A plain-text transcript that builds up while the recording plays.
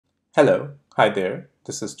Hello, hi there.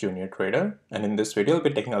 This is Junior Trader, and in this video, we'll be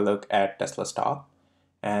taking a look at Tesla stock,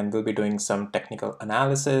 and we'll be doing some technical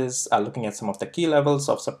analysis, looking at some of the key levels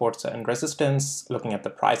of supports and resistance, looking at the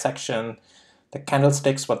price action, the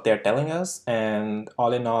candlesticks, what they're telling us, and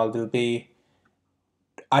all in all, we'll be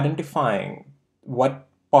identifying what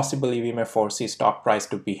possibly we may foresee stock price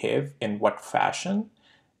to behave in what fashion,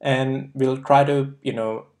 and we'll try to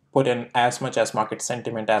put in as much as market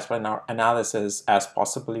sentiment as well in our analysis as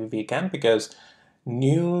possibly we can, because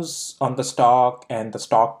news on the stock and the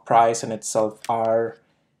stock price in itself are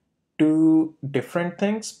two different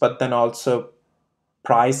things, but then also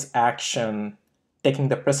price action taking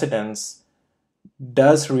the precedence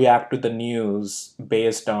does react to the news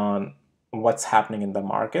based on what's happening in the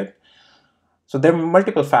market. So there are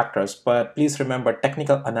multiple factors, but please remember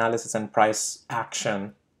technical analysis and price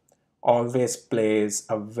action always plays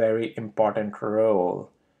a very important role.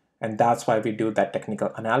 And that's why we do that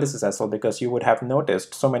technical analysis as well, because you would have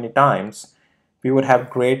noticed so many times we would have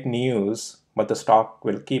great news, but the stock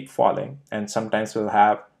will keep falling. And sometimes we'll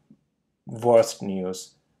have worst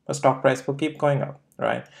news, the stock price will keep going up,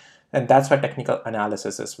 right? And that's why technical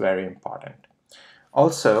analysis is very important.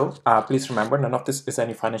 Also, please remember, none of this is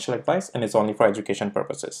any financial advice and it's only for education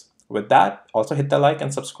purposes. With that, also hit the like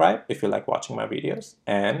and subscribe if you like watching my videos.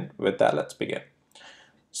 And with that, let's begin.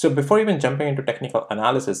 So before even jumping into technical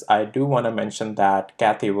analysis, I do want to mention that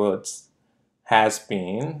Cathie Woods has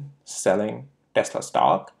been selling Tesla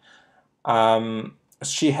stock.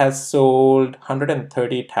 She has sold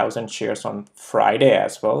 130,000 shares on Friday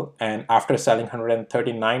as well, and after selling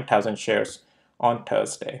 139,000 shares on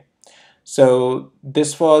Thursday. So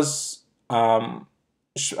this was,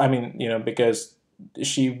 because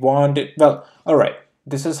she wanted, well, all right,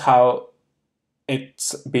 this is how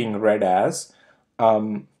it's being read as,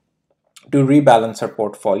 to rebalance her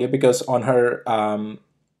portfolio, because on her,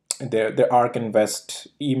 the ARK Invest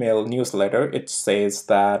email newsletter, it says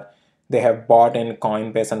that they have bought in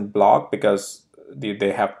Coinbase and Block because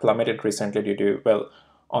they have plummeted recently due to, well,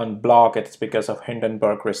 on Block, it's because of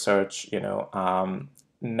Hindenburg Research,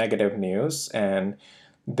 negative news. And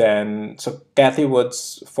then, so Cathie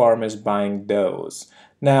Wood's firm is buying those.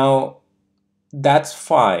 Now, that's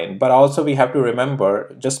fine, but also we have to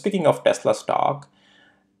remember, just speaking of Tesla stock,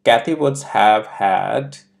 Cathie Woods have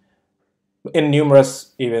had in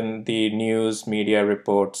numerous, even the news media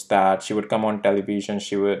reports, that she would come on television,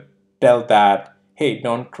 she would tell that, hey,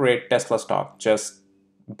 don't trade Tesla stock, just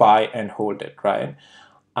buy and hold it, right?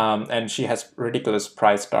 And she has ridiculous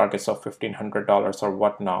price targets of $1,500 or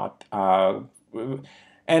whatnot.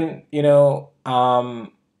 And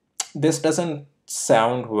this doesn't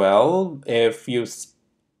sound well if you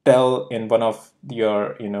tell in one of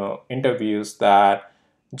your interviews that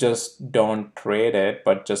just don't trade it,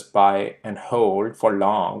 but just buy and hold for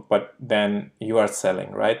long, but then you are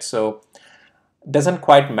selling, right? So doesn't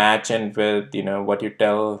quite match in with what you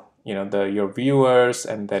tell your viewers,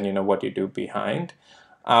 and then what you do behind.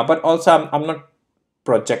 But also, I'm not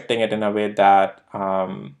projecting it in a way that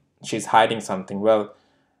she's hiding something. Well,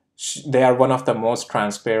 they are one of the most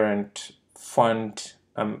transparent fund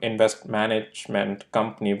invest management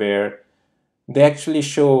company, where they actually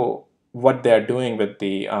show what they're doing with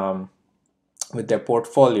their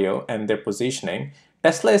portfolio and their positioning.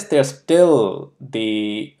 Tesla is there still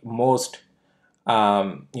the most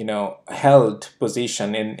held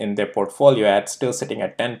position in their portfolio, at still sitting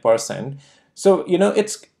at 10%. So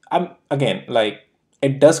it's again, like,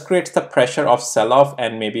 it does create the pressure of sell-off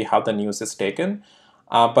and maybe how the news is taken,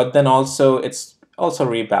 but then also it's also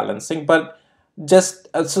rebalancing. But just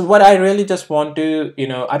so what I really just want to,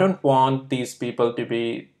 I don't want these people to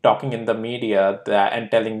be talking in the media that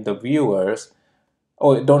and telling the viewers,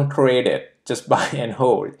 oh, don't trade it, just buy and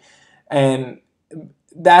hold. And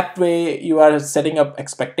that way you are setting up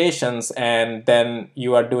expectations, and then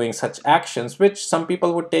you are doing such actions which some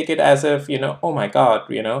people would take it as if, oh my god,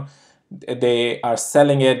 they are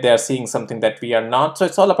selling it, they are seeing something that we are not. So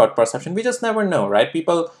it's all about perception. We just never know, right?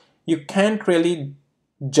 People, you can't really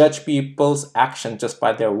judge people's action just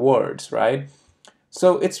by their words, right?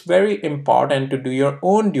 So it's very important to do your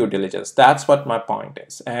own due diligence. That's what my point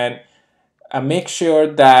is. And make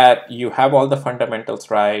sure that you have all the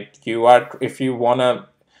fundamentals right. You are, if you wanna,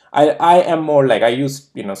 I am more like, I use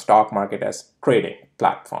stock market as trading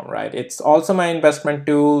platform, right? It's also my investment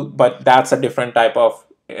tool, but that's a different type of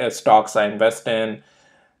stocks I invest in.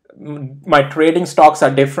 My trading stocks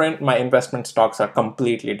are different. My investment stocks are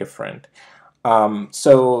completely different.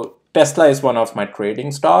 So Tesla is one of my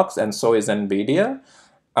trading stocks, and so is Nvidia.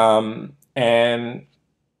 And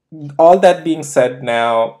all that being said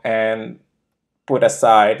now, and put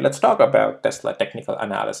aside, let's talk about Tesla technical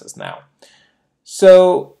analysis now.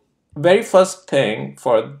 So very first thing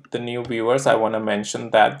for the new viewers, I want to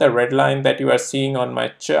mention that the red line that you are seeing on my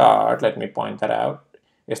chart, let me point that out,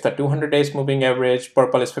 is the 200 days moving average,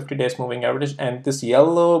 purple is 50 days moving average, and this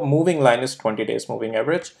yellow moving line is 20 days moving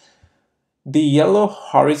average. The yellow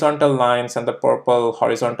horizontal lines and the purple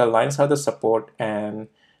horizontal lines are the support and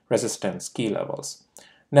resistance key levels.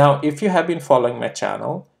 Now, if you have been following my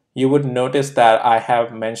channel, you would notice that I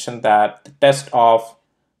have mentioned that the test of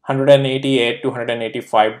 188 to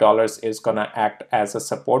 $185 is going to act as a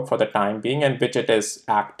support for the time being, and which it is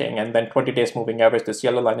acting. And then 20 days moving average, this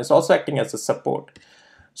yellow line is also acting as a support.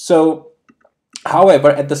 So, however,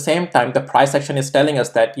 at the same time, the price action is telling us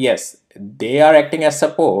that yes, they are acting as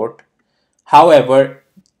support. However,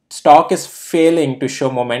 stock is failing to show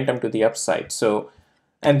momentum to the upside. So,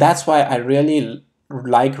 and that's why I really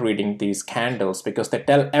like reading these candles, because they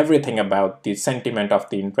tell everything about the sentiment of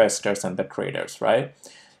the investors and the traders, right?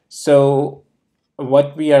 So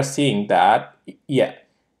what we are seeing that, yeah,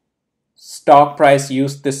 stock price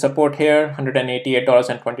used this support here, $188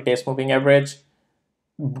 and 20 days moving average,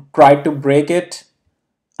 tried to break it,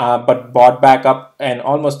 but bought back up and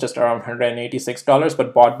almost just around $186,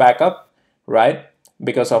 but bought back up, right?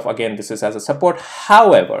 Because of, again, this is as a support.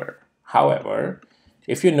 However,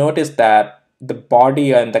 if you notice that the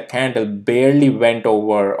body and the candle barely went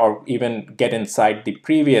over or even get inside the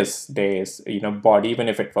previous day's, body, even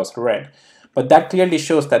if it was red, but that clearly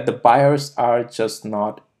shows that the buyers are just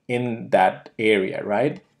not in that area,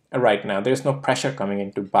 right? Right now, there's no pressure coming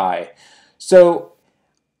in to buy. So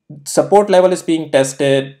support level is being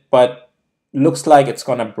tested, but looks like it's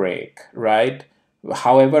gonna break, right?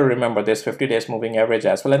 However, remember there's 50 days moving average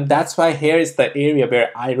as well, and that's why here is the area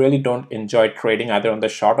where I really don't enjoy trading either on the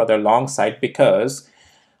short or the long side, because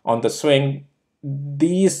on the swing,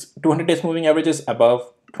 these 200 days moving averages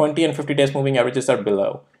above, 20 and 50 days moving averages are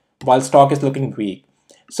below, while stock is looking weak.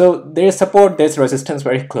 So there's support, there's resistance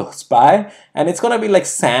very close by, and it's gonna be like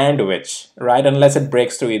sandwich, right? Unless it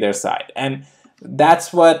breaks to either side. And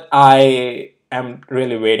that's what I am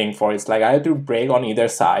really waiting for. It's like I have to break on either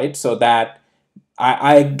side so that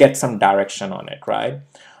I get some direction on it, right?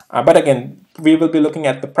 But again, we will be looking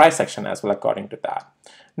at the price action as well according to that.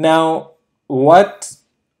 Now,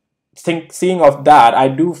 seeing of that, I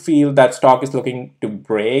do feel that stock is looking to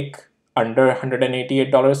break under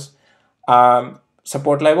 $188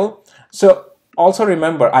 support level. So also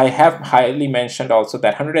remember, I have highly mentioned also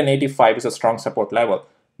that 185 is a strong support level,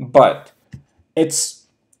 but its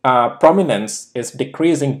prominence is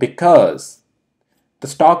decreasing because the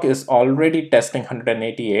stock is already testing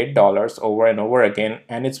 $188 over and over again,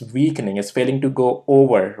 and it's weakening, it's failing to go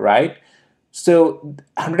over, right? So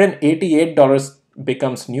 $188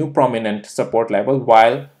 becomes new prominent support level,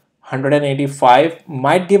 while 185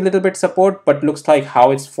 might give a little bit support, but looks like how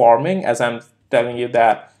it's forming, as I'm telling you,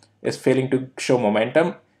 that is failing to show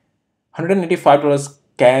momentum. $185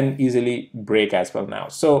 can easily break as well now.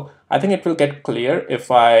 So I think it will get clear if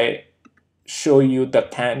I show you the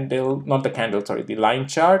candle, not the candle, sorry, the line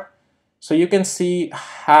chart. So you can see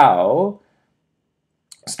how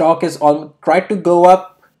stock is all tried to go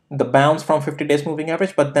up the bounce from 50 days moving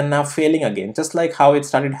average, but then now failing again, just like how it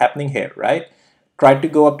started happening here, right? Tried to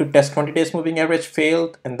go up to test 20 days moving average,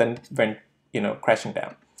 failed, and then went, crashing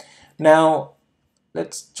down. Now,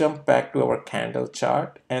 let's jump back to our candle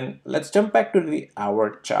chart, and let's jump back to the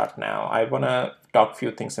hour chart now. I want to talk a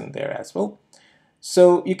few things in there as well.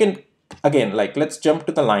 So you can, again, let's jump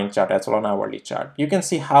to the line chart as well on hourly chart. You can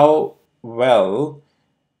see how well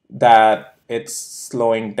that it's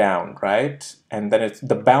slowing down, right? And then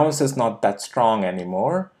the bounce is not that strong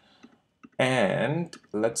anymore. And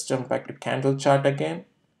let's jump back to candle chart again.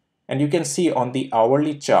 And you can see on the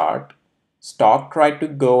hourly chart, stock tried to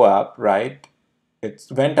go up, right? It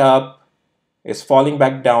went up, is falling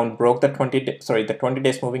back down, broke the 20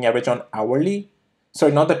 days moving average on hourly.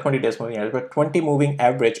 Sorry, not the 20 days moving average, but 20 moving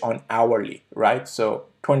average on hourly, right? So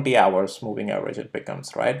 20 hours moving average it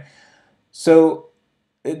becomes, right? So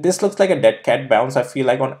this looks like a dead cat bounce, I feel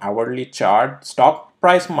like, on hourly chart. Stock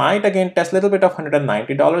price might again test a little bit of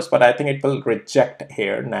 $190, but I think it will reject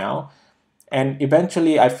here now. And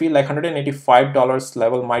eventually I feel like $185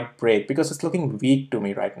 level might break, because it's looking weak to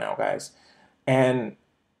me right now, guys. And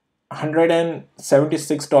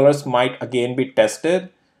 $176 might again be tested,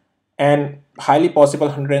 and highly possible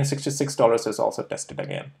 $166 is also tested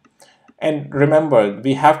again. And remember,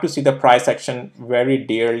 we have to see the price action very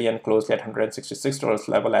dearly and closely at $166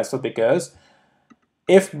 level as well, because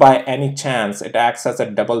if by any chance it acts as a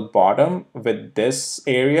double bottom with this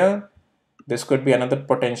area, this could be another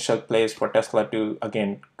potential place for Tesla to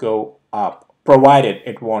again go up provided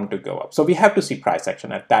it want to go up. So we have to see price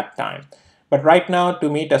action at that time. But right now, to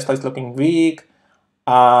me, Tesla is looking weak.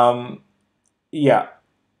 Yeah,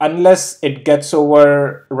 unless it gets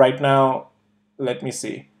over right now, let me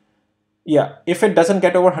see. Yeah, if it doesn't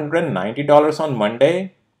get over $190 on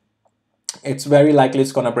Monday, it's very likely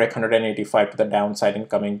it's going to break 185 to the downside in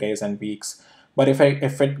coming days and weeks. But if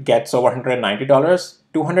it gets over $190,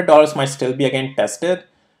 $200 might still be again tested.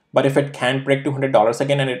 But if it can't break $200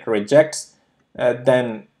 again and it rejects,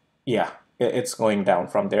 then yeah, it's going down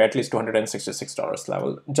from there, at least $266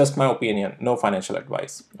 level. Just my opinion, no financial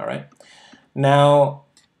advice. All right. Now,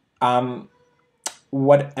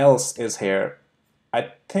 what else is here?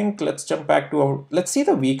 I think let's jump back to let's see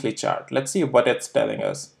the weekly chart. Let's see what it's telling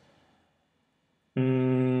us.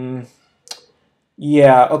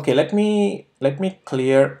 Yeah, okay, let me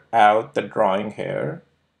clear out the drawing here,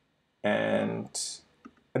 and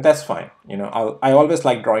that's fine. You know, I always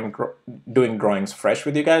like doing drawings fresh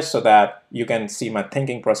with you guys so that you can see my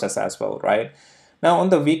thinking process as well, right? Now on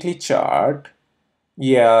the weekly chart,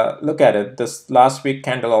 yeah, look at it. This last week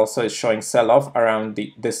candle also is showing sell-off around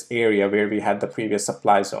this area where we had the previous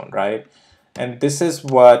supply zone, right? And this is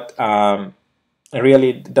what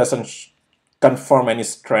really doesn't confirm any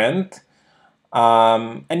strength.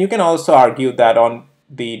 And you can also argue that on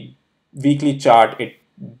the weekly chart, it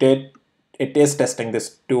is testing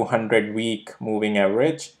this 200-week moving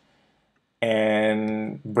average,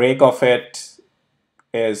 and break of it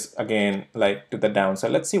is again like to the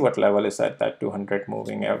downside. Let's see what level is at that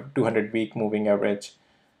 200-week moving average.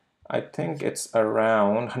 I think it's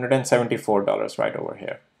around $174 right over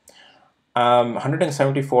here.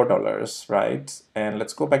 $174, right? And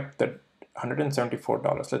let's go back to the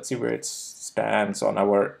 $174. Let's see where it stands on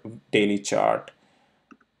our daily chart.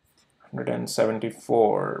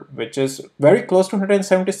 174, which is very close to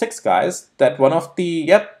 176, guys. That's one of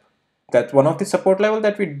the support level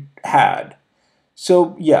that we had.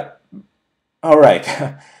 So yeah, all right.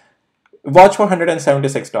 Watch for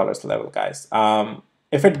 $176 level, guys.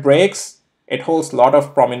 If it breaks, it holds a lot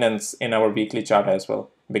of prominence in our weekly chart as well,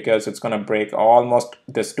 because it's gonna break almost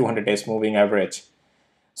this 200 days moving average.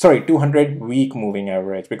 Sorry, 200-week moving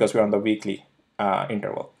average, because we're on the weekly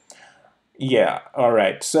interval. Yeah, all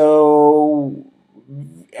right. So,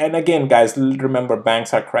 and again, guys, remember,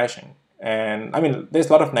 banks are crashing, and I mean, there's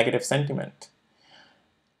a lot of negative sentiment.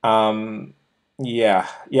 Yeah,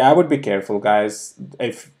 I would be careful, guys.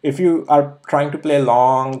 If you are trying to play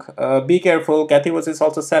long, be careful. Cathie is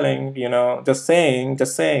also selling. You know, just saying.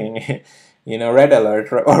 You know, red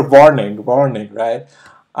alert or warning, right?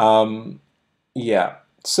 Yeah.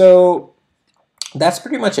 So that's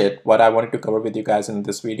pretty much it, what I wanted to cover with you guys in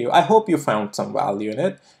this video. I hope you found some value in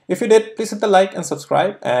it. If you did, please hit the like and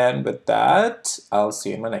subscribe. And with that, I'll see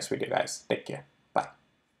you in my next video, guys. Take care.